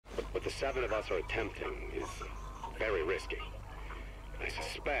what the 7 of us are attempting is very risky. I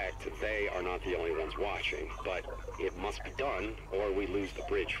suspect they are not the only ones watching, but it must be done or we lose the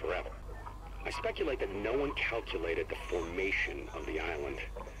bridge forever. I speculate that no one calculated the formation of the island,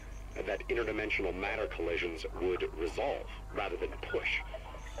 that interdimensional matter collisions would resolve rather than push.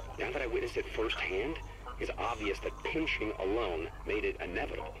 Now that I witnessed it firsthand, it's obvious that pinching alone made it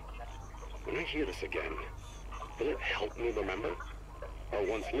inevitable. When I hear this again, will it help me remember? Or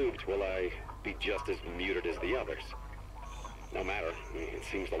once looped, will I be just as muted as the others? No matter, it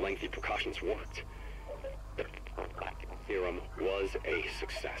seems the lengthy precautions worked. The theorem was a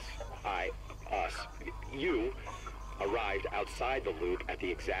success. You arrived outside the loop at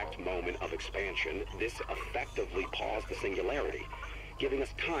the exact moment of expansion. This effectively paused the singularity, giving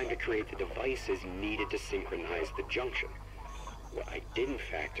us time to create the devices needed to synchronize the junction. What I didn't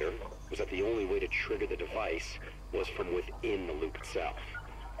factor was that the only way to trigger the device was from within the loop itself.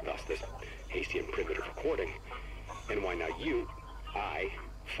 Thus this hasty and primitive recording. And why now I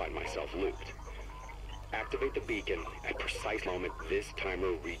find myself looped. Activate the beacon at precise moment this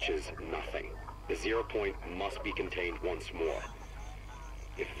timer reaches nothing. The 0 point must be contained once more.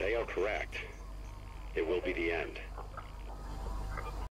 If they are correct, it will be the end.